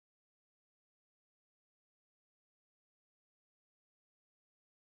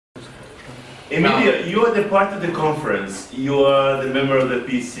Emilio, you are the part of the conference. You are the member of the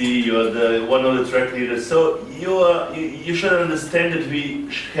PC. You are one of the track leaders. So you should understand that we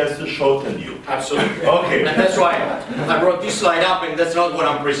have to shorten you. Absolutely. Okay. And that's why I brought this slide up, and that's not what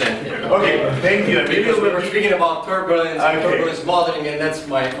I'm presenting. Okay. Thank you. Because we were speaking about turbulence and turbulence modeling, and that's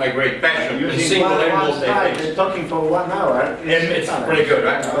my great passion. Using one slide, they're talking for 1 hour. And it's pretty good,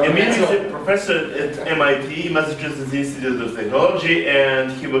 right? Emilio is a professor at MIT, Massachusetts Institute of Technology,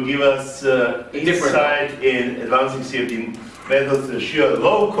 and he will give us insight in advancing CFD methods to ensure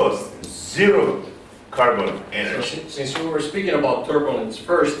low-cost, zero-carbon energy. Since we were speaking about turbulence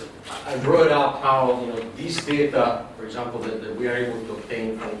first, I brought up how these data, for example, that we are able to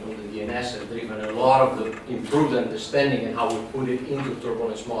obtain from the DNS have driven a lot of the improved understanding and how we put it into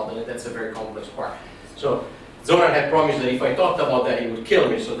turbulence model, and that's a very complex part. So Zoran had promised that if I talked about that, he would kill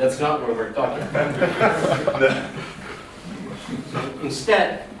me, so that's not what we're talking about.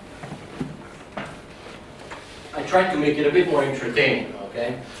 Instead, I tried to make it a bit more entertaining,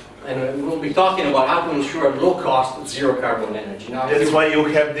 okay? And we'll be talking about how to ensure low-cost, zero-carbon energy. Now, that's why you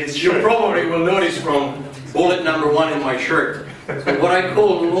have this shirt. You probably will notice from bullet number 1 in my shirt, so what I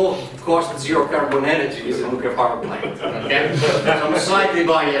call low-cost, zero-carbon energy is a nuclear power plant, okay? So I'm slightly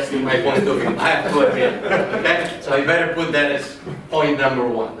biased in my point of view, I have to admit, okay? So I better put that as point number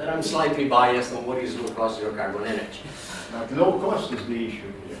 1, that I'm slightly biased on what is low-cost, zero-carbon energy. But low cost is the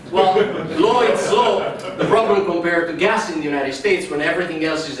issue. Well, low it's low. The problem compared to gas in the United States, when everything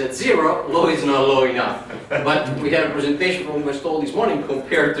else is at 0, low is not low enough. But we had a presentation from Westall this morning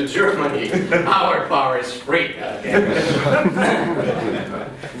compared to Germany. Our power is free. Okay?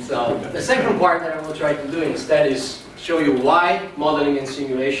 So the second part that I will try to do instead is show you why modeling and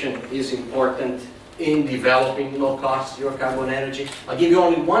simulation is important in developing low-cost, zero-carbon energy. I'll give you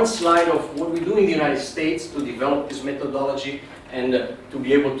only one slide of what we do in the United States to develop this methodology and to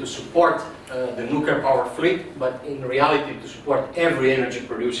be able to support the nuclear power fleet, but in reality to support every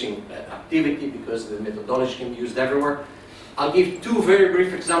energy-producing activity because the methodology can be used everywhere. I'll give 2 very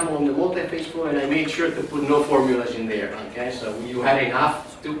brief examples on the multi-phase flow, and I made sure to put no formulas in there. Okay, so you had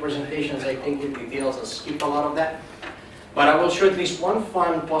enough 2 presentations, I think, with details. I'll skip a lot of that. But I will show at least one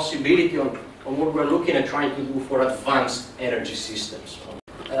fun possibility on what we're looking at trying to do for advanced energy systems.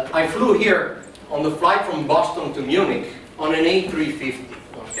 I flew here on the flight from Boston to Munich on an A350,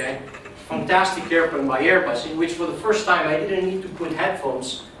 okay? Fantastic airplane by Airbus, in which for the first time I didn't need to put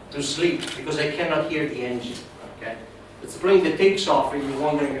headphones to sleep because I cannot hear the engine, okay? It's a plane that takes off and you're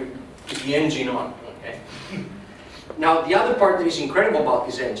wondering, is the engine on, okay? Now, the other part that is incredible about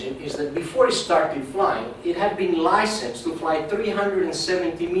this engine is that before it started flying, it had been licensed to fly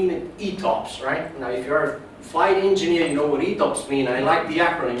 370-minute ETOPS, right? Now, if you're a flight engineer, you know what ETOPS mean. I like the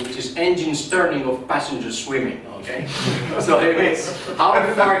acronym, which is engines turning of passengers swimming, okay? So it means, how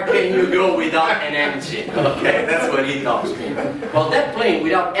far can you go without an engine, okay? That's what ETOPS means. Well, that plane,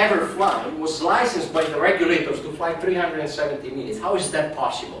 without ever flying, was licensed by the regulators to fly 370 minutes. How is that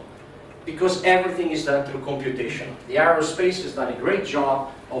possible? Because everything is done through computation. The aerospace has done a great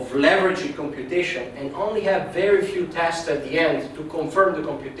job of leveraging computation and only have very few tests at the end to confirm the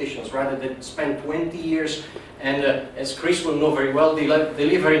computations rather than spend 20 years and, as Chris will know very well,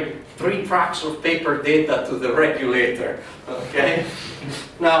 delivering 3 tracks of paper data to the regulator, okay?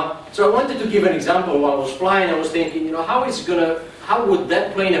 Now, so I wanted to give an example while I was flying. I was thinking, you know, how would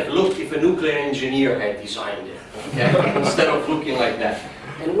that plane have looked if a nuclear engineer had designed it, okay? Instead of looking like that.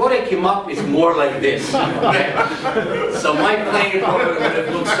 And what I came up is more like this, okay? So my plane probably would have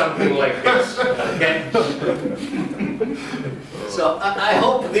looked something like this, okay? So I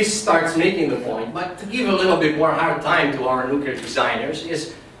hope this starts making the point, but to give a little bit more hard time to our nuclear designers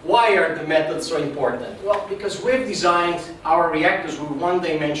is, why are the methods so important? Well, because we've designed our reactors with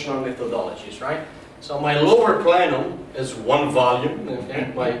one-dimensional methodologies, right? So my lower plenum is 1 volume,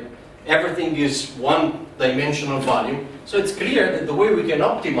 okay? Everything is 1-dimensional volume. So it's clear that the way we can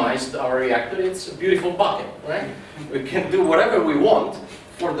optimize our reactor, it's a beautiful bucket, right? We can do whatever we want.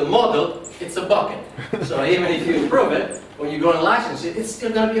 For the model, it's a bucket. So even if you improve it, when you go and license it, it's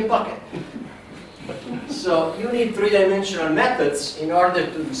still going to be a bucket. So you need 3-dimensional methods in order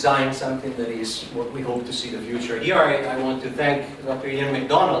to design something that is what we hope to see in the future. Here I want to thank Dr. Ian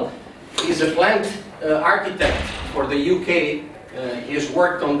MacDonald. He's a plant architect for the UK. He has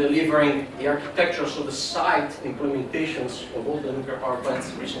worked on delivering the architecture, so the site implementations of all the nuclear power plants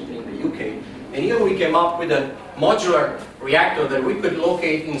recently in the UK. And here we came up with a modular reactor that we could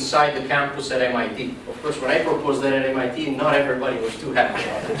locate inside the campus at MIT. Of course, when I proposed that at MIT, not everybody was too happy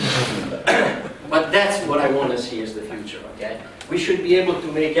about it. But that's what I want to see as the future, okay? We should be able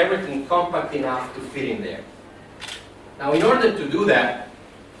to make everything compact enough to fit in there. Now, in order to do that,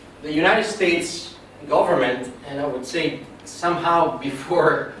 the United States government, and I would say somehow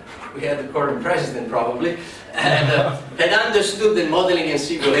before we had the current president probably, had understood that modeling and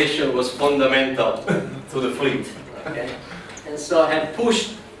simulation was fundamental to the fleet. Okay? And so had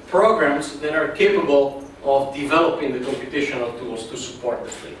pushed programs that are capable of developing the computational tools to support the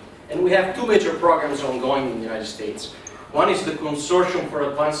fleet. And we have two major programs ongoing in the United States. One is the Consortium for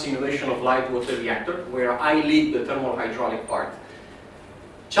Advanced Simulation of Light Water Reactor, where I lead the thermal hydraulic part.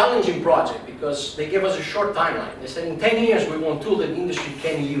 Challenging project because they gave us a short timeline. They said in 10 years we want a tool that industry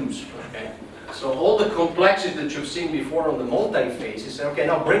can use. Okay? So all the complexity that you've seen before on the multi-phase, you say, okay,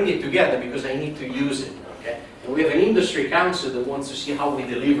 now bring it together because I need to use it. Okay? And we have an industry council that wants to see how we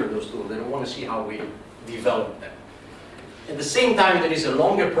deliver those tools. They don't want to see how we develop them. At the same time, there is a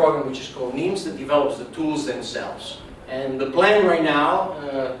longer program which is called NIMS that develops the tools themselves. And the plan right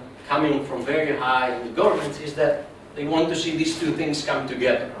now, coming from very high in the government, is that they want to see these two things come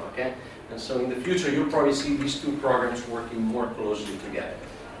together. Okay? And so in the future, you'll probably see these two programs working more closely together.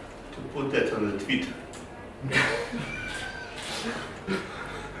 To put that on the Twitter.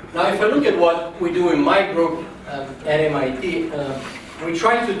 Now, if I look at what we do in my group at MIT, we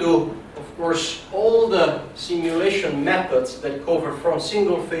try to do, of course, all the simulation methods that cover from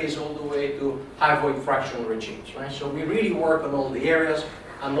single phase all the way to high void fraction regimes. Right? So we really work on all the areas.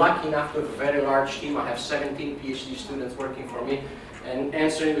 I'm lucky enough to have a very large team. I have 17 PhD students working for me. And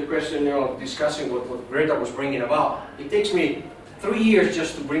answering the question, discussing what Greta was bringing about, it takes me 3 years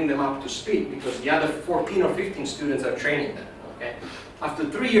just to bring them up to speed because the other 14 or 15 students are training them. Okay? After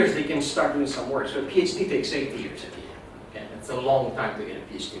 3 years, they can start doing some work. So a PhD takes 8 years at the end. Okay? It's a long time to get a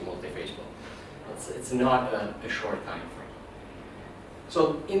PhD in multi-phase flow. It's not a short time frame.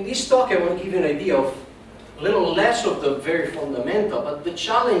 So in this talk, I want to give you an idea of a little less of the very fundamental, but the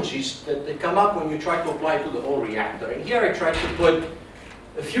challenges that come up when you try to apply to the whole reactor. And here I try to put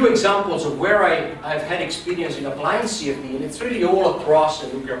a few examples of where I've had experience in applying CFD, and it's really all across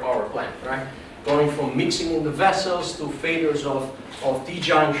a nuclear power plant, right? Going from mixing in the vessels to failures of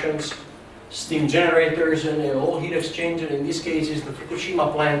T-junctions, steam generators, and all heat exchanger. In this case, is the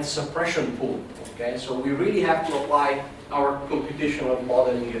Fukushima plant suppression pool. Okay, so we really have to apply our computational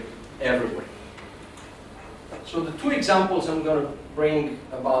modeling everywhere. So the two examples I'm going to bring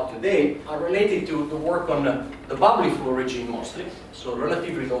about today are related to the work on the bubbly flow regime mostly, so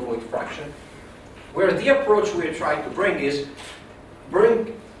relatively low void fraction, where the approach we are trying to bring is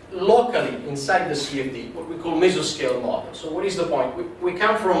bring locally inside the CFD what we call mesoscale model. So what is the point? We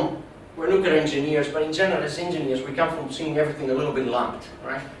come from, we're nuclear engineers, but in general as engineers we come from seeing everything a little bit lumped,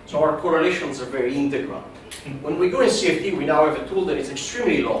 right? So our correlations are very integral. When we go in CFD, we now have a tool that is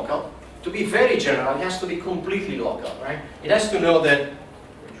extremely local. To be very general, it has to be completely local, right? It has to know that,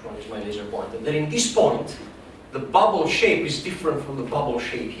 which one is my laser pointer, that in this point, the bubble shape is different from the bubble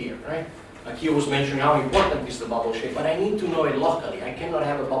shape here, right? Akio was mentioning how important is the bubble shape, but I need to know it locally. I cannot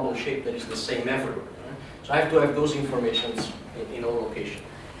have a bubble shape that is the same everywhere, right? So I have to have those informations in all locations.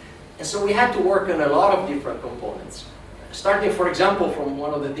 And so we had to work on a lot of different components. Starting, for example, from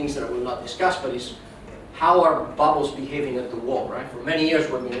one of the things that I will not discuss, but is how are bubbles behaving at the wall, right? For many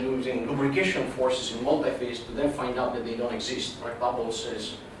years we've been using lubrication forces in multi-phase to then find out that they don't exist, right? Bubbles,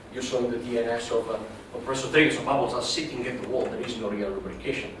 as you saw in the DNS of compressor triggers, so bubbles are sitting at the wall. There is no real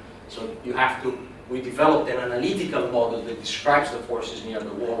lubrication. So you have to, we developed an analytical model that describes the forces near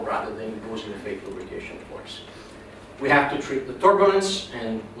the wall rather than using a fake lubrication force. We have to treat the turbulence,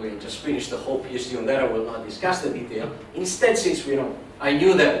 and we just finished the whole PhD on that. I will not discuss the detail. Instead, since we don't, I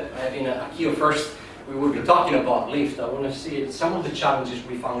knew that in Akio first, we will be talking about lift. I want to see some of the challenges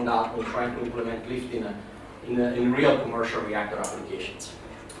we found out when trying to implement lift in real commercial reactor applications.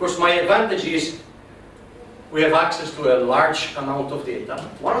 Of course, my advantage is we have access to a large amount of data.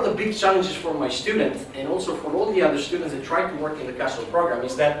 One of the big challenges for my students, and also for all the other students that try to work in the Castle program,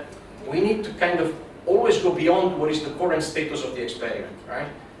 is that we need to kind of always go beyond what is the current status of the experiment, right?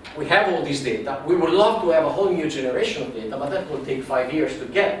 We have all this data. We would love to have a whole new generation of data, but that will take 5 years to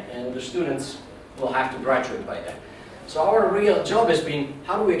get, and the students will have to graduate by then. So our real job has been,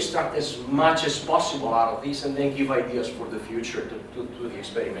 how do we extract as much as possible out of this and then give ideas for the future to the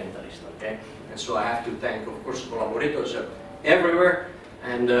experimentalists, okay? And so I have to thank, of course, collaborators everywhere,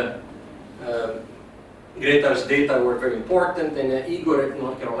 and Greta's data were very important, and Igor at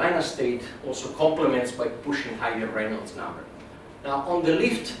North Carolina State also complements by pushing higher Reynolds number. Now, on the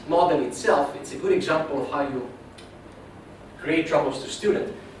lift model itself, it's a good example of how you create troubles to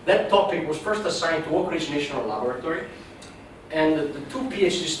students. That topic was first assigned to Oak Ridge National Laboratory, and the two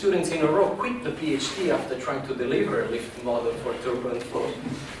PhD students in a row quit the PhD after trying to deliver a lift model for turbulent flows.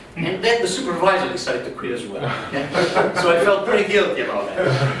 And then the supervisor decided to quit as well. So I felt pretty guilty about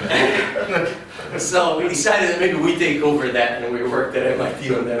that. So we decided that maybe we take over that, and we worked at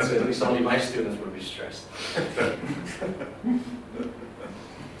MIT on that, so at least only my students would be stressed.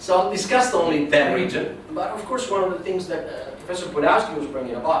 So I'll discuss only that region, but of course one of the things that Professor Podolsky was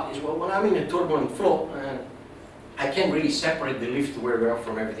bringing about is, well, when I'm in a turbulent flow, I can't really separate the lift where we are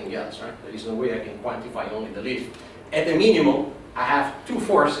from everything else, right? There is no way I can quantify only the lift. At the minimum, I have two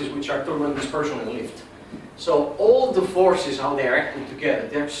forces, which are turbulent dispersion and lift. So all the forces, how they are acting together,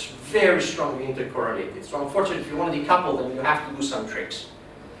 they're very strongly intercorrelated. So unfortunately, if you want to decouple them, you have to do some tricks.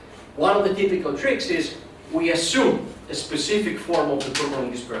 One of the typical tricks is we assume a specific form of the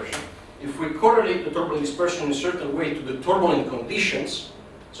turbulent dispersion. If we correlate the turbulent dispersion in a certain way to the turbulent conditions,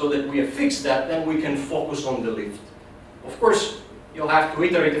 so that we affix that, then we can focus on the lift. Of course, you'll have to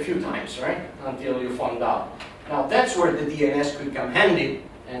iterate a few times, right, until you find out. Now that's where the DNS could come handy,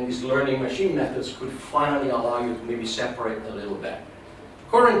 and these learning machine methods could finally allow you to maybe separate a little bit.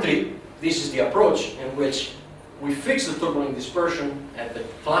 Currently, this is the approach in which we fix the turbulent dispersion at the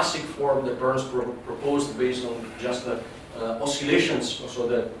classic form that Burns proposed based on just the oscillations, so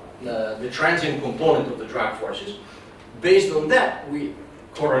the transient component of the drag forces. Based on that, we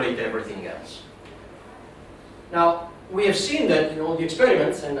correlate everything else. Now, we have seen that in all the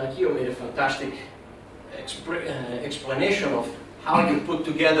experiments, and Akio made a fantastic explanation of how you put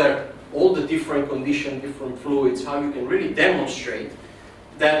together all the different conditions, different fluids, how you can really demonstrate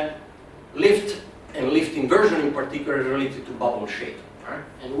that lift and lift inversion in particular is related to bubble shape. Right?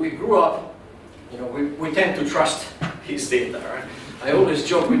 And we grew up, we tend to trust his data. Right? I always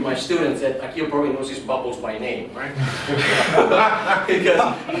joke with my students that Akio probably knows his bubbles by name, right?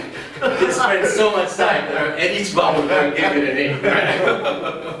 Because he spends so much time at each bubble to give it a name. Right?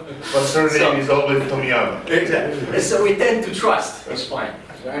 But surname is always Tomiyama. Exactly. And so we tend to trust his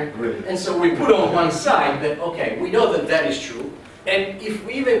findings, right? Really? And so we put on one side that, okay, we know that that is true. And if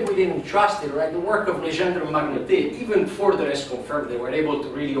we didn't trust it, right, the work of Legendre and Magnete, even further as confirmed, they were able to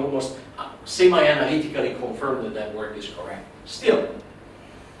really almost semi-analytically confirm that that work is correct. Still,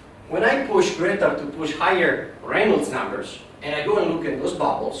 when I push Greta to push higher Reynolds numbers, and I go and look at those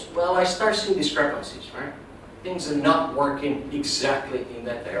bubbles, well, I start seeing discrepancies, right? Things are not working exactly in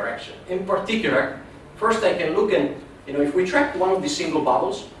that direction. In particular, first I can look and, if we track one of these single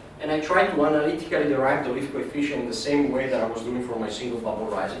bubbles, and I try to analytically derive the lift coefficient in the same way that I was doing for my single bubble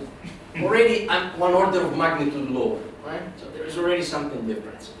rising, already I'm one order of magnitude lower, right? So there is already something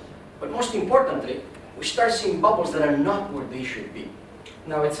different. But most importantly, we start seeing bubbles that are not where they should be.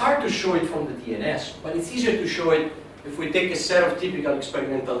 Now it's hard to show it from the DNS, but it's easier to show it if we take a set of typical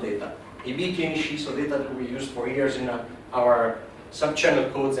experimental data. Ibiki and Ishii, so data that we used for years in our sub-channel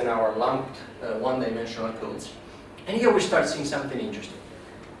codes and our lumped one-dimensional codes. And here we start seeing something interesting.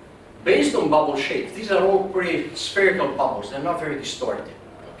 Based on bubble shapes, these are all pretty spherical bubbles, they're not very distorted,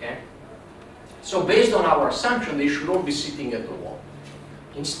 okay? So based on our assumption, they should all be sitting at the wall.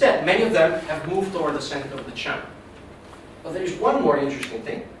 Instead, many of them have moved toward the center of the channel. But there is one more interesting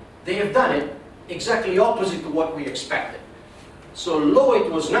thing. They have done it exactly opposite to what we expected. So low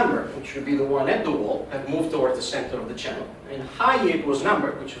it was number, which should be the one at the wall, have moved toward the center of the channel. And high it was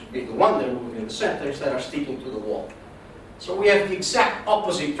number, which would be the one that are moving in the center, instead are sticking to the wall. So we have the exact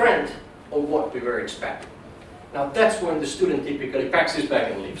opposite trend of what we were expecting. Now that's when the student typically packs his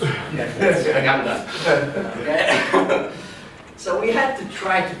bag and leaves. Okay, I'm done. Okay? So we had to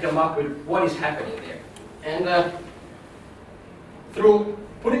try to come up with what is happening there. And through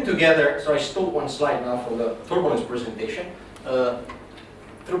putting together, so I stole one slide now from the turbulence presentation.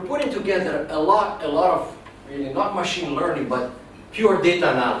 Through putting together a lot of, really not machine learning, but pure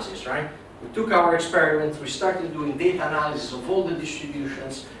data analysis, right? We took our experiments, we started doing data analysis of all the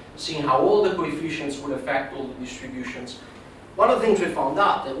distributions, seeing how all the coefficients would affect all the distributions. One of the things we found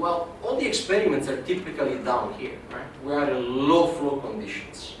out that, well, all the experiments are typically down here, right? We are in low flow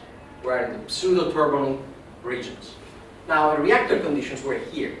conditions. We are in the pseudo-turbulent regions. Now, the reactor conditions were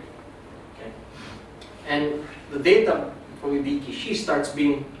here, okay? And the data from Ibiki starts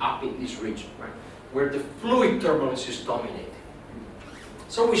being up in this region, right? Where the fluid turbulence is dominating.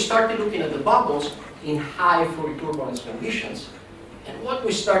 So we started looking at the bubbles in high fluid turbulence conditions. And what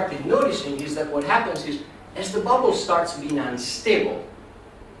we started noticing is that what happens is, as the bubble starts being unstable,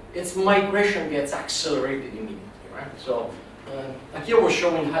 its migration gets accelerated immediately, right? So Akio was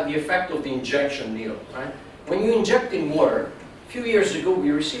showing how the effect of the injection needle, right? When you inject in water, a few years ago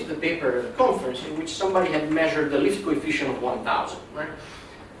we received a paper at a conference in which somebody had measured the lift coefficient of 1,000, right?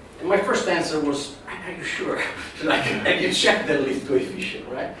 And my first answer was, are you sure? Like, and you check the lift coefficient,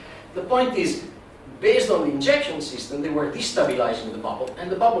 right? The point is, based on the injection system, they were destabilizing the bubble, and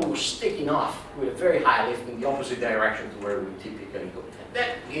the bubble was sticking off with a very high lift in the opposite direction to where we typically go. And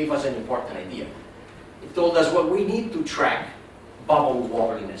that gave us an important idea. It told us, well, we need to track bubble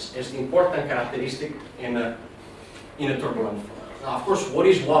wobbliness as the important characteristic in a turbulent flow. Now, of course, what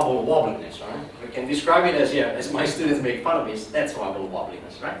is wobble wobbliness, right? We can describe it as, yeah, as my students make fun of me, that's wobble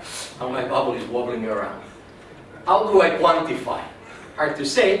wobbliness, right? How my bubble is wobbling around. How do I quantify? Hard to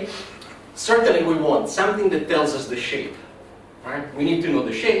say. Certainly we want something that tells us the shape, right? We need to know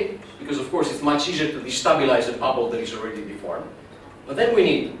the shape, because of course it's much easier to destabilize a bubble that is already deformed. But then we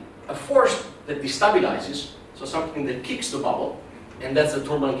need a force that destabilizes, so something that kicks the bubble, and that's the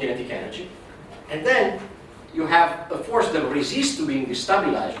turbulent kinetic energy. And then you have a force that resists to being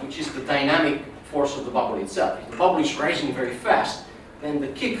destabilized, which is the dynamic force of the bubble itself. If the bubble is rising very fast, then the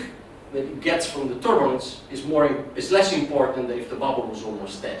kick that it gets from the turbulence is less important than if the bubble was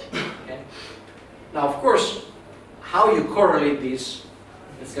almost steady. Okay? Now, of course, how you correlate these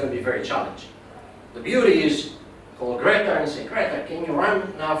is going to be very challenging. The beauty is, call Greta and say, Greta, can you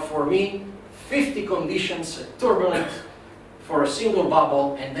run now for me 50 conditions turbulent for a single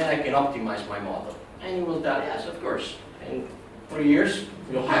bubble, and then I can optimize my model? And you will tell, yes, of course. In 3 years,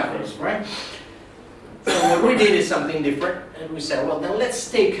 you'll have this, right? So what we did is something different, and we said, well, then let's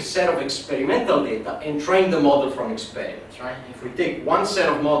take a set of experimental data and train the model from experiments, right? If we take one set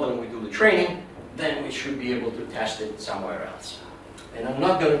of model and we do the training, then we should be able to test it somewhere else. And I'm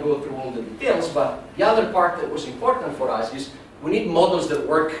not going to go through all the details, but the other part that was important for us is we need models that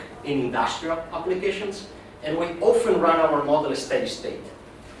work in industrial applications, and we often run our model as steady state.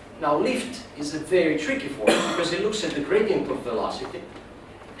 Now, lift is a very tricky form because it looks at the gradient of velocity,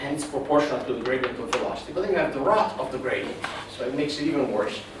 and it's proportional to the gradient of velocity. But then you have the rot of the gradient, so it makes it even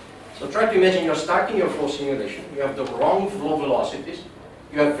worse. So try to imagine you're starting your flow simulation. You have the wrong flow velocities.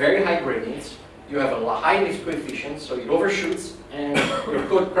 You have very high gradients. You have a high lift coefficient, so it overshoots, and your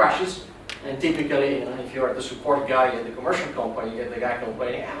code crashes. And typically, if you are the support guy at the commercial company, you get the guy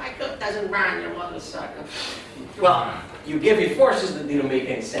complaining, oh, my code doesn't run, your model sucks. Well, you gave it forces that didn't make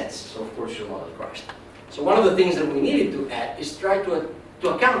any sense, so of course your model crashed. So one of the things that we needed to add is try to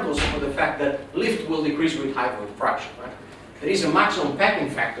account also for the fact that lift will decrease with high void fraction, right? There is a maximum packing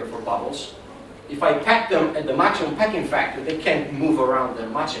factor for bubbles. If I pack them at the maximum packing factor, they can't move around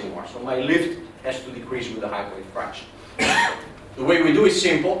that much anymore. So my lift has to decrease with a high void fraction. The way we do is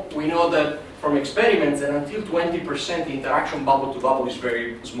simple. We know that from experiments that until 20% interaction bubble to bubble is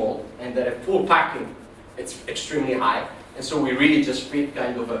very small, and that at full packing, it's extremely high. And so we really just fit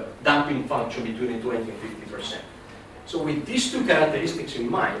kind of a damping function between 20 and 50%. So with these two characteristics in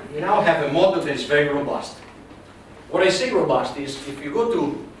mind, we now have a model that is very robust. What I say robust is, if you go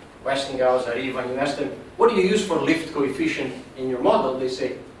to Westinghouse or Arriva and you ask them, what do you use for lift coefficient in your model? They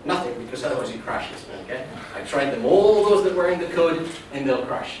say, nothing, because otherwise it crashes. Okay? I tried them, all those that were in the code, and they'll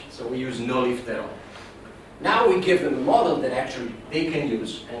crash. So we use no lift at all. Now we give them a model that actually they can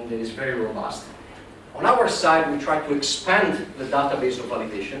use, and that is very robust. On our side, we try to expand the database of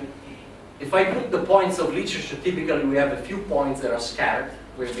validation. If I put the points of literature, typically we have a few points that are scattered.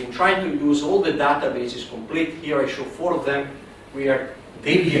 We've been trying to use all the databases complete. Here I show 4 of them. We are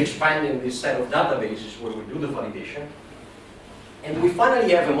daily expanding this set of databases where we do the validation. And we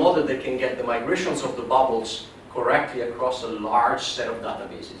finally have a model that can get the migrations of the bubbles correctly across a large set of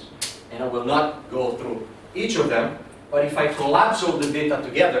databases. And I will not go through each of them, but if I collapse all the data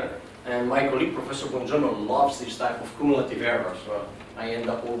together, and my colleague, Professor Bongiorno, loves this type of cumulative error, so I end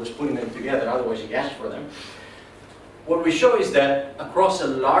up always putting them together, otherwise he asks for them. What we show is that across a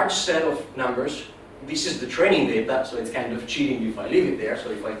large set of numbers, this is the training data, so it's kind of cheating if I leave it there.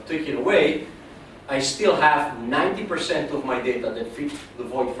 So if I take it away, I still have 90% of my data that fit the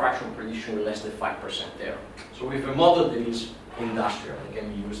void fraction prediction with less than 5% error. So we have a model that is industrial and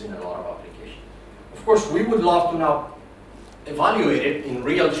can be used in a lot of applications. Of course, we would love to now evaluate it in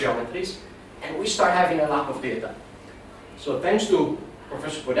real geometries, and we start having a lot of data. So thanks to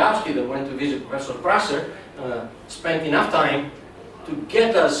Professor Podolsky that went to visit Professor Prasser, spent enough time to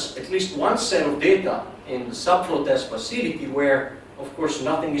get us at least one set of data in the subflow test facility where, of course,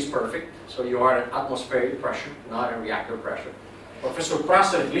 nothing is perfect. So you are at atmospheric pressure, not at reactor pressure. Professor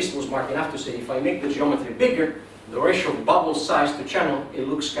Prasser at least was smart enough to say, if I make the geometry bigger, the ratio of bubble size to channel, it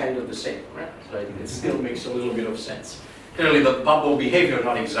looks kind of the same, right? So it still makes a little bit of sense. Clearly the bubble behavior,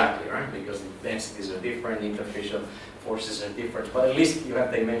 not exactly, right? Because the densities are different, interfacial forces are different, but at least you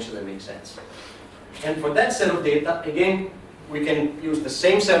have dimensions that make sense. And for that set of data, again, we can use the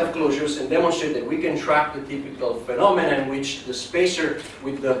same set of closures and demonstrate that we can track the typical phenomena in which the spacer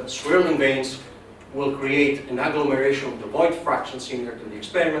with the swirling veins will create an agglomeration of the void fraction similar to the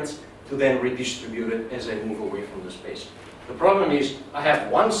experiments, to then redistribute it as I move away from the space. The problem is, I have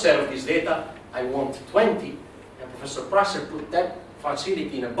one set of this data, I want 20, and Professor Prasser put that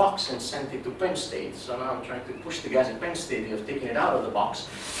facility in a box and sent it to Penn State. So now I'm trying to push the guys at Penn State of taking it out of the box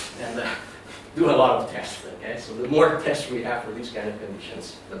and do a lot of tests, okay? So the more tests we have for these kind of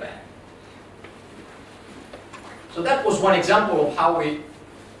conditions, the better. So that was one example of how we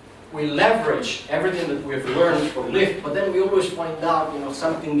leverage everything that we've learned from lift, but then we always find out,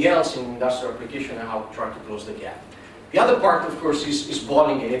 something else in industrial application and how to try to close the gap. The other part, of course, is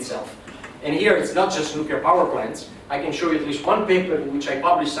boiling in itself. And here it's not just nuclear power plants. I can show you at least one paper in which I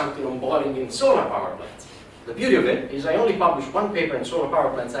published something on boiling in solar power plants. The beauty of it is I only published one paper in solar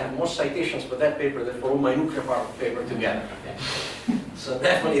power plants. I have more citations for that paper than for all my nuclear power paper together. Okay? So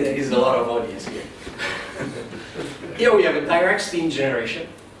definitely there is a lot of audience here. Here we have a direct steam generation.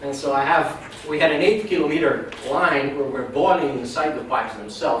 And so we had an 8-kilometer line where we're boiling inside the pipes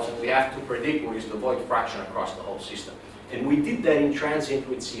themselves, and we have to predict what is the void fraction across the whole system. And we did that in transient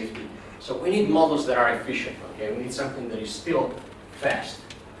with CFD. So we need models that are efficient, okay? We need something that is still fast.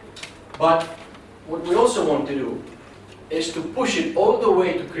 But what we also want to do is to push it all the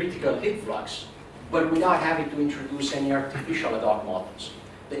way to critical heat flux, but without having to introduce any artificial ad hoc models.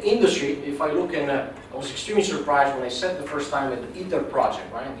 The industry, if I look in, I was extremely surprised when I said the first time at the ITER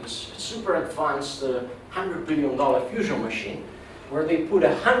project, right? This super advanced $100 billion fusion machine, where they put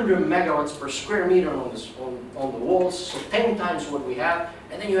 100 megawatts per square meter on the walls, so 10 times what we have.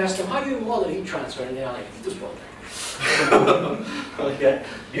 And then you ask them, how do you model heat transfer? And they're like, this one. Okay,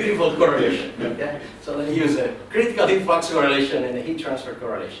 beautiful correlation. Okay, so they use a critical heat flux correlation and a heat transfer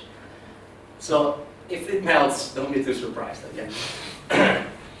correlation. So if it melts, don't be too surprised. Okay.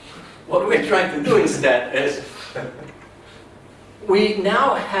 What we're trying to do instead is we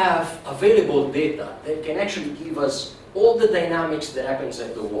now have available data that can actually give us all the dynamics that happens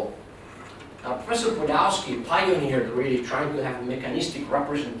at the wall. Now, Professor Podolsky pioneered really trying to have a mechanistic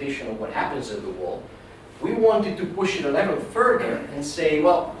representation of what happens at the wall. We wanted to push it a level further and say,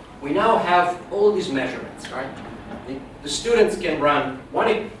 well, we now have all these measurements, right? The students can run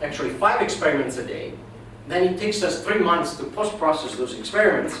actually 5 experiments a day. Then it takes us 3 months to post-process those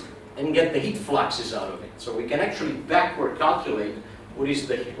experiments and get the heat fluxes out of it. So we can actually backward calculate what is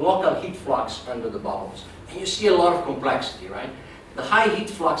the local heat flux under the bubbles. And you see a lot of complexity, right? The high heat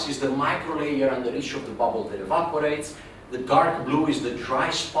flux is the microlayer under each of the bubble that evaporates. The dark blue is the dry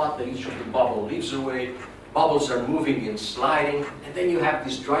spot that each of the bubble leaves away. Bubbles are moving and sliding. And then you have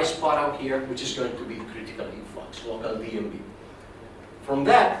this dry spot out here, which is going to be critical heat flux, local DMB. From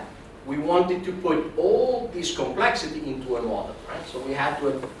that, we wanted to put all this complexity into a model, right? So we had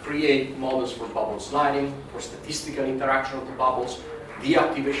to create models for bubble sliding, for statistical interaction of the bubbles,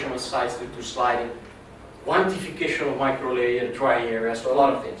 deactivation of sites due to sliding, quantification of microlayer, dry area, so a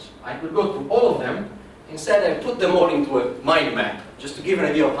lot of things. I could go through all of them. Instead, I put them all into a mind map, just to give an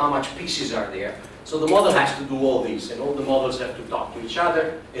idea of how much pieces are there. So the model has to do all these, and all the models have to talk to each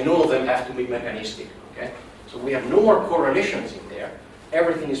other, and all of them have to be mechanistic, okay? So we have no more correlations in there.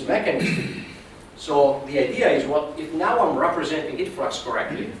 Everything is mechanistic. So the idea is, well, if now I'm representing heat flux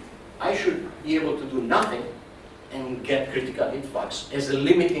correctly, I should be able to do nothing and get critical heat flux as a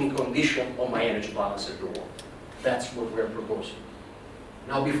limiting condition on my energy balance at the wall. That's what we're proposing.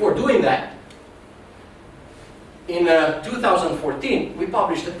 Now, before doing that, in 2014, we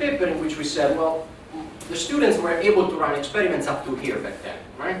published a paper in which we said, well, the students were able to run experiments up to here back then,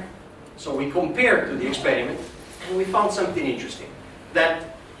 right? So we compared to the experiment, and we found something interesting.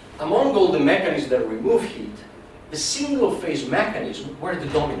 That among all the mechanisms that remove heat, the single-phase mechanism were the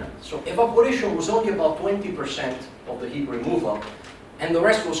dominant. So evaporation was only about 20% of the heat removal, and the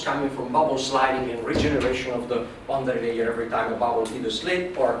rest was coming from bubble sliding and regeneration of the boundary layer every time a bubble either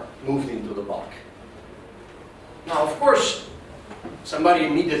slid or moved into the bulk. Now, of course, somebody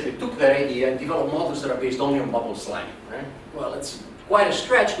immediately took that idea and developed models that are based only on bubble sliding, right? Well, it's quite a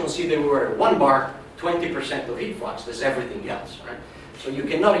stretch considering we were at 1 bar, 20% of heat flux. There's everything else, right? So you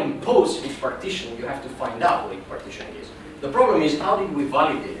cannot impose heat partitioning. You have to find out what heat partitioning is. The problem is, how did we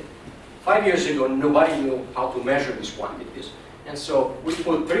validate it? 5 years ago, nobody knew how to measure these quantities. And so we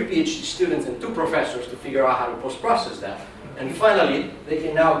put 3 PhD students and 2 professors to figure out how to post-process that. And finally, they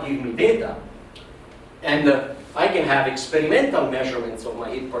can now give me data. And I can have experimental measurements of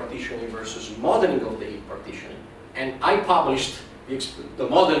my heat partitioning versus modeling of the heat partitioning. And I published the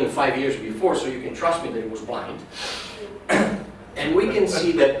modeling 5 years before, so you can trust me that it was blind. And we can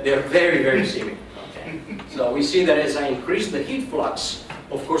see that they're very, very similar. Okay? So we see that as I increase the heat flux,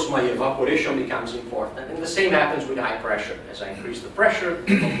 of course my evaporation becomes important. And the same happens with high pressure. As I increase the pressure,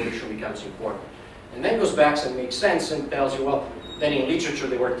 evaporation becomes important. And then goes back and makes sense and tells you, well, then in literature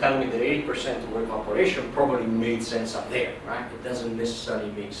they were telling me that 80% of evaporation probably made sense up there, right? It doesn't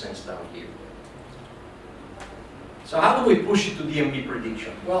necessarily make sense down here. So how do we push it to DMB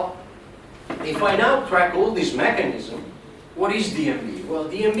prediction? Well, if I now track all these mechanisms, what is DMB? Well,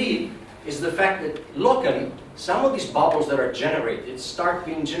 DMB is the fact that locally, some of these bubbles that are generated start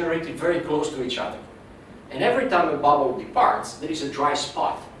being generated very close to each other. And every time a bubble departs, there is a dry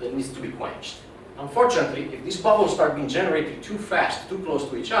spot that needs to be quenched. Unfortunately, if these bubbles start being generated too fast, too close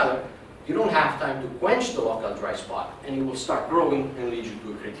to each other, you don't have time to quench the local dry spot, and it will start growing and lead you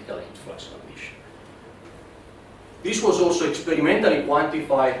to a critical heat flux condition. This was also experimentally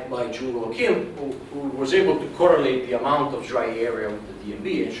quantified by Junwoo Kim, who was able to correlate the amount of dry area with the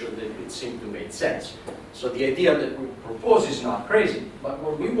DMB and showed that it seemed to make sense. So the idea that we propose is not crazy, but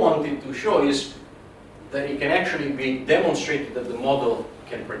what we wanted to show is that it can actually be demonstrated that the model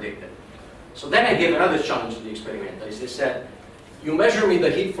can predict it. So then I gave another challenge to the experimentalists. They said, you measure me the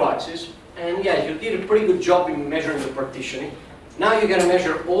heat fluxes, and yeah, you did a pretty good job in measuring the partitioning. Now you're going to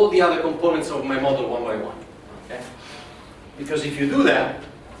measure all the other components of my model one by one. Okay? Because if you do that,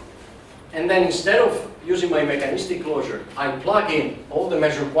 and then instead of using my mechanistic closure, I plug in all the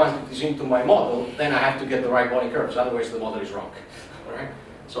measured quantities into my model, then I have to get the right body curves, otherwise the model is wrong. All right?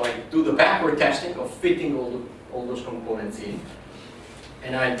 So I do the backward testing of fitting all those components in.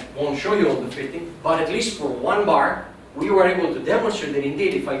 And I won't show you all the fitting, but at least for one bar, we were able to demonstrate that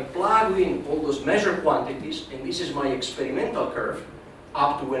indeed if I plug in all those measured quantities, and this is my experimental curve,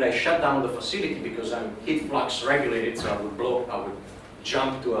 up to when I shut down the facility because I'm heat flux regulated, so I would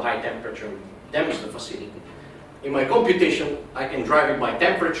jump to a high temperature and damage the facility. In my computation, I can drive it by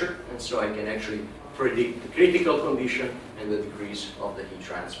temperature, and so I can actually predict the critical condition and the degrees of the heat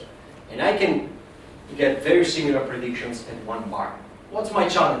transfer. And I can get very similar predictions at 1 bar. What's my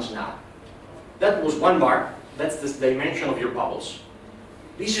challenge now? That was 1 bar, that's the dimension of your bubbles.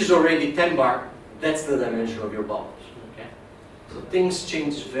 This is already 10 bar, that's the dimension of your bubbles. Okay? So things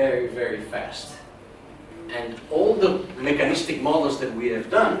change very, very fast. And all the mechanistic models that we have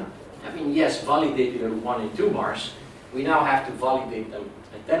done, I mean, yes, validated at 1 and 2 bars, we now have to validate them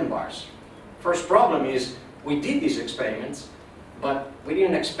at 10 bars. First problem is, we did these experiments, but we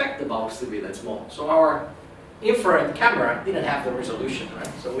didn't expect the bubbles to be that small. So our infrared camera didn't have the resolution, right?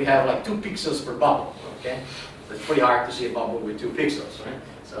 So we have like 2 pixels per bubble, okay? It's pretty hard to see a bubble with 2 pixels, right?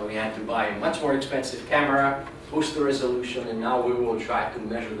 So we had to buy a much more expensive camera, boost the resolution, and now we will try to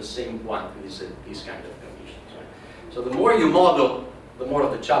measure the same quantities at these kind of conditions, right? So the more you model, the more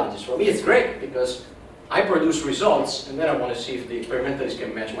of the challenges. For me, it's great because I produce results, and then I want to see if the experimentalists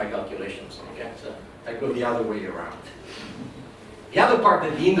can match my calculations, okay? So I go the other way around. The other part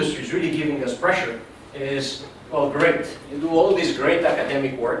that the industry is really giving us pressure is, well, great, you do all this great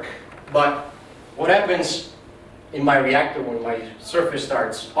academic work, but what happens in my reactor when my surface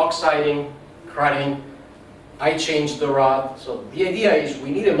starts oxiding, crudding, I change the rod. So the idea is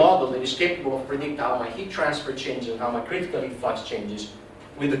we need a model that is capable of predicting how my heat transfer changes and how my critical heat flux changes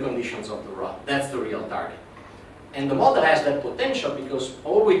with the conditions of the rod. That's the real target. And the model has that potential because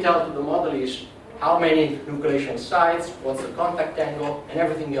all we tell to the model is how many nucleation sites, what's the contact angle, and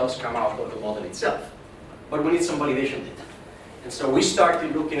everything else come out of the model itself. But we need some validation data. And so we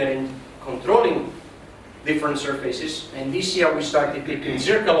started looking at controlling different surfaces, and this year we started taking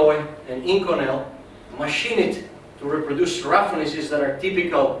zircaloy and Inconel, machine it to reproduce roughnesses that are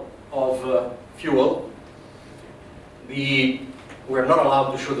typical of fuel. We're not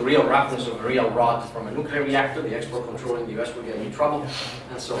allowed to show the real roughness of a real rod from a nuclear reactor. The export control in the US will get me in trouble.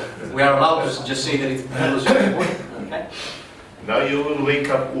 And so we are allowed to just say that it's okay? Now you will wake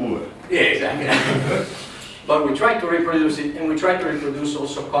up Uwe. Yeah, exactly. But we try to reproduce it, and we try to reproduce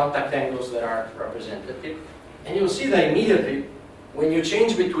also contact angles that are representative. And you'll see that immediately when you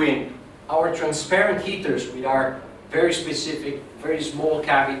change between our transparent heaters with our very specific, very small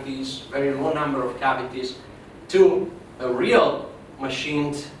cavities, very low number of cavities, to a real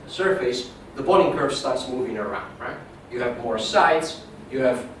machined surface, the boiling curve starts moving around, right? You have more sites, you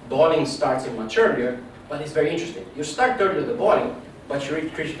have boiling starts much earlier, but it's very interesting. You start earlier the boiling, but you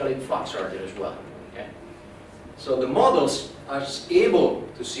reach critical heat flux earlier as well. Okay? So the models are able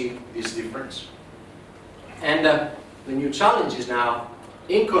to see this difference. And the new challenge is now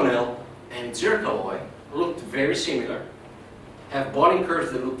Inconel and zircaloy looked very similar, have boiling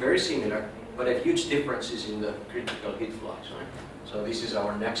curves that look very similar, but have huge differences in the critical heat flux. Right? So this is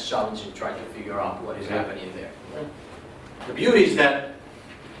our next challenge in trying to figure out what is happening there. Right? The beauty is that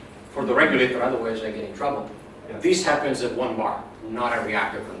for the regulator, otherwise I get in trouble. This happens at 1 bar. not at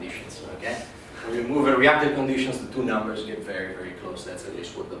reactor conditions, okay? When you move at reactor conditions, the two numbers get very, very close. That's at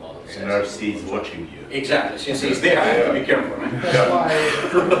least what the model says. And RC is watching you. Exactly. Since he's there, I have to be careful, right?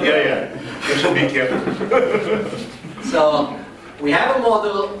 Yeah. You should be careful. So we have a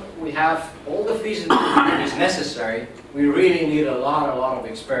model, we have all the feasibility that is necessary. We really need a lot of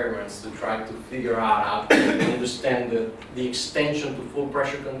experiments to try to figure out how to understand the extension to full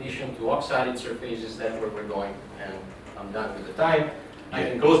pressure condition, to oxided surfaces. That's where we're going. And I'm done with the time. I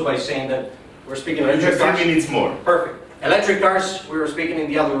can close by saying that we're speaking electric cars. 10 minutes more. Perfect. Electric cars, we were speaking in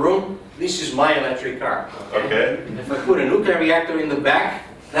the other room. This is my electric car. Okay. If I put a nuclear reactor in the back,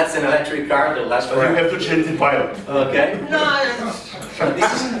 that's an electric car that lasts forever. You have to change the pilot. Okay. No, so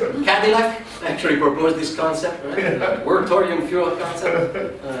this is Cadillac actually proposed this concept, right? Word thorium fuel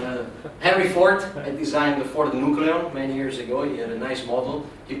concept. Henry Ford had designed the Ford Nucleon many years ago. He had a nice model.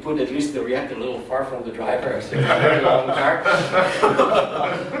 He put at least the reactor a little far from the driver. It's a very long car.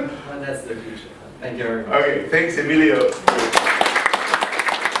 And that's the future. Thank you very much. Okay, thanks, Emilio.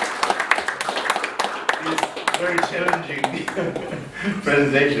 Very challenging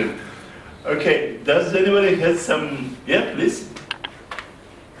presentation. Okay, does anybody have some? Yeah, please.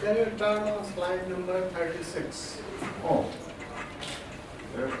 Can you turn on slide number 36? Oh.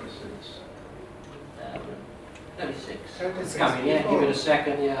 36. 36. 36. It's coming. Yeah, give it a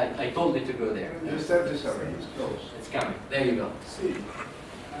second. Yeah, I told it to go there. Yes, 37, it's close. It's coming. There you go. See,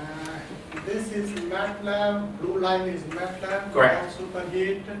 this is MATLAB, blue line is MATLAB. Correct.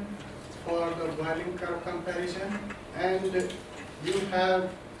 Superheat for the boiling curve comparison. And you have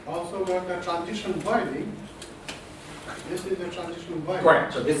also got the transition boiling. This is the transition boiling.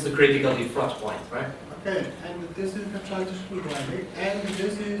 Correct. So this is the critical heat flux point, right? Okay, and this is the transition boiling. And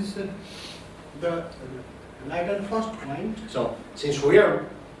this is the Leiden first point. So since we are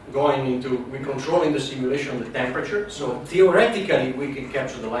we're controlling the simulation of the temperature, so theoretically we can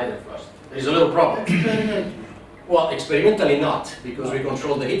capture the Leiden first. There's a little problem. Experimentally. Well, experimentally not, because we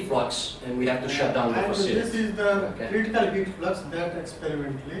control the heat flux and we have to shut down the And facility. this is the Okay. critical heat flux that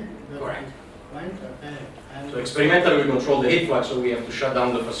experimentally. Correct. Point, okay. And So experimentally we control the heat flux, so we have to shut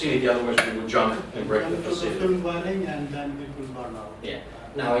down the facility, otherwise we would jump and break the come to facility. film boiling and then it will burn out. Yeah.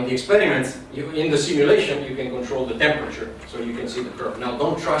 Now in the experiments, in the simulation, you can control the temperature, so you can see the curve. Now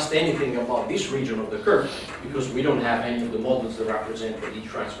don't trust anything about this region of the curve, because we don't have any of the models that represent the heat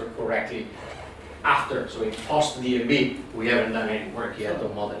transfer correctly after. So in post-DMB, we haven't done any work yet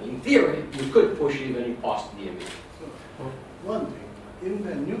on modeling. In theory, you could push even in post-DMB. So, one thing, in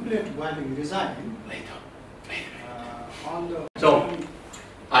the nuclear boiling design, on the... So,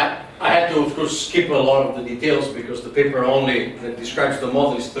 I had to, of course, skip a lot of the details because the paper only that describes the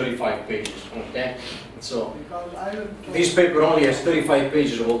model is 35 pages, okay? So, because I will... this paper only has 35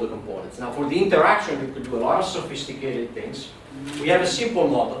 pages of all the components. Now, for the interaction, we could do a lot of sophisticated things. We have a simple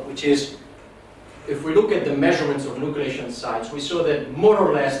model, which is, if we look at the measurements of nucleation sites, we saw that more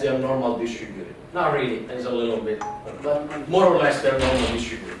or less they are normal distributed. Not really, there's a little bit, but more or less they're normal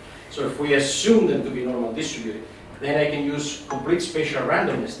distributed. So if we assume them to be normal distributed, then I can use complete spatial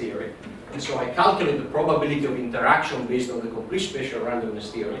randomness theory. And so I calculate the probability of interaction based on the complete spatial randomness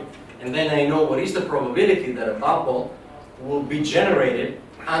theory. And then I know what is the probability that a bubble will be generated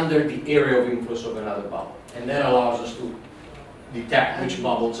under the area of influence of another bubble. And that allows us to detect which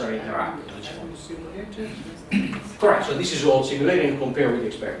bubbles are interacting. And simulated this. Correct, so this is all simulated and compared with the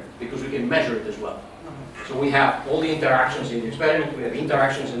experiment, because we can measure it as well. So we have all the interactions in the experiment, we have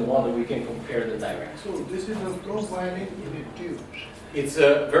interactions in the model, we can compare the direct. So this is a flow boiling in a tube. It's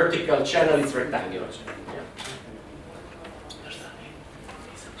a vertical channel, it's rectangular. Yeah.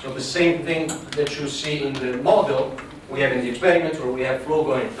 So the same thing that you see in the model, we have in the experiment where we have flow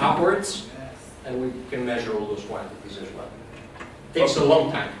going upwards, and we can measure all those quantities as well. Takes a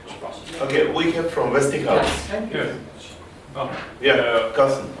long time, this process. Okay, we have from Westinghouse. Thank you. Yes. Oh, Yeah,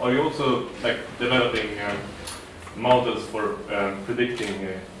 Carsten. are you also developing models for predicting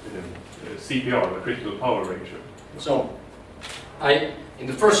CPR, the critical power ratio? So, in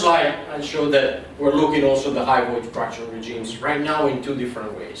the first slide, I showed that we're looking also at the high voltage fracture regimes right now in two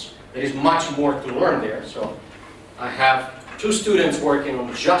different ways. There is much more to learn there. So, I have two students working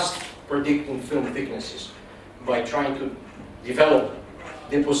on just predicting film thicknesses by trying to develop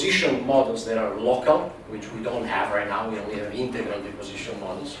deposition models that are local, which we don't have right now. We only have integral deposition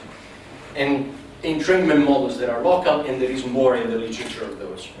models, and entrainment models that are local, and there is more in the literature of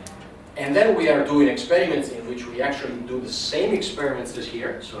those. And then we are doing experiments in which we actually do the same experiments as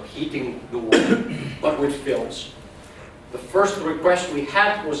here, so heating the water, but with films. The first request we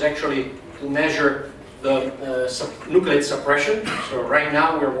had was actually to measure the nucleate suppression. So right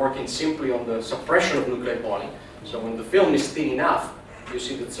now we're working simply on the suppression of nucleate boiling. So when the film is thin enough, you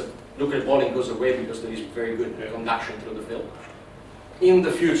see that nuclear boiling goes away because there is very good conduction through the film. In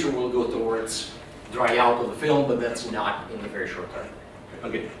the future, we'll go towards dry out of the film, but that's not in the very short term.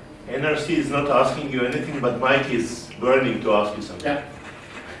 Okay. NRC is not asking you anything, but Mike is burning to ask you something.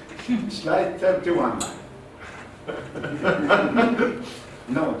 Yeah. Slide 31.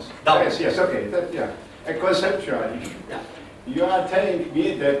 Notes. Double. Yes, okay, yeah. A conceptual issue. Yeah. You are telling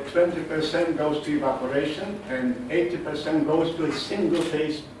me that 20% goes to evaporation and 80% goes to a single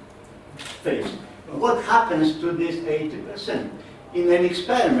phase. What happens to this 80%? In an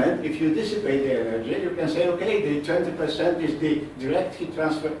experiment, if you dissipate the energy, you can say, okay, the 20% is the direct heat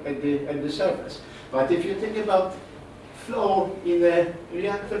transfer at the surface. But if you think about flow in a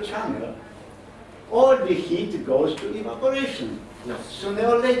reactor channel, all the heat goes to evaporation. No. Sooner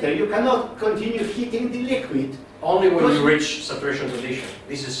or later, you cannot continue heating the liquid. Only when you reach saturation condition.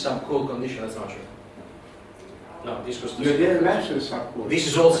 This is subcool condition, that's not true. No, this goes to You didn't mention subcool. This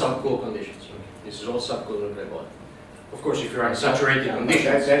is all subcool conditions. This is all subcool nuclear boiling. Of course, if you're in saturated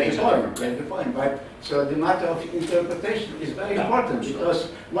conditions, That's the point. But so the matter of interpretation is very important,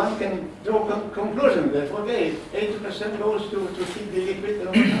 because one can draw conclusion that, okay, 80% goes to heat the liquid, and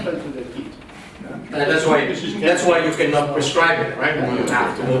what happens to the heat? And that's why you cannot prescribe it, right? You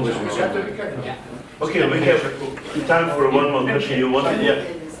have to always You prescribe have to it. be careful. Yeah. Okay, we have time for one more question. You wanted, yeah?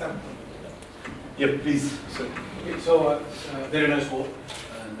 Yeah, please. So, very nice work,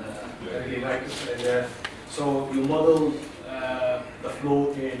 and I really like it. And, so you model the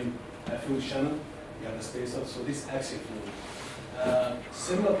flow in a fluid channel, you have the spacer, so this axial flow.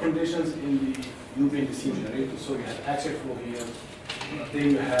 Similar conditions in the UV and the steam generator, so you have axial flow here,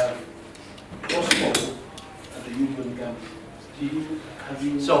 then you have cross flow at the UV and gamma.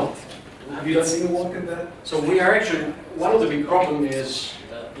 Have you done any work in that? So we are actually, one of the big problems is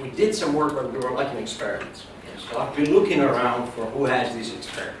we did some work on like experiments. So I've been looking around for who has these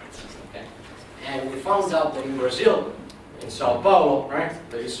experiments. Okay? And we found out that in Brazil, in Sao Paulo, right,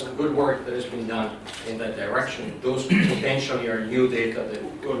 there is some good work that has been done in that direction. Those potentially are new data that...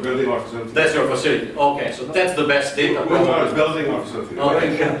 We're building our facility. That's your facility. Okay, so that's the best data. We're building our facility.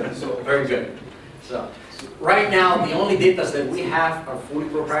 Okay, good. So, very good. So, right now, the only data that we have are fully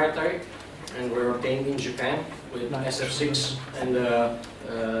proprietary, and we're obtained in Japan with SF6, and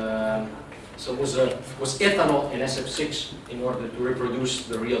so was ethanol in SF6 in order to reproduce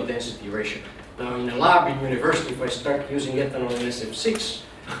the real density ratio. Now, in a lab in university, if I start using ethanol in SF6,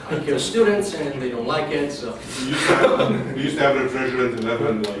 I kill students and they don't like it. So We used to have refrigerant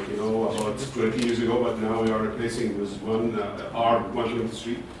 11, like, you know, about 20 years ago, but now we are replacing with one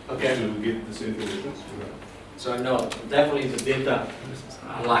R123 to get the same conditions. So no, definitely the data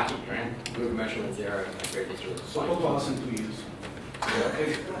are lucky, right? Good measurements there are greatly true. So what was in 2 years?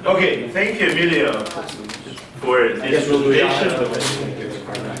 Okay, thank you, Emilio, for this presentation.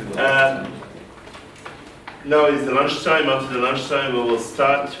 Now is the lunchtime. After the lunchtime, we will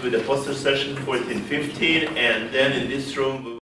start with a poster session 14:15, and then in this room.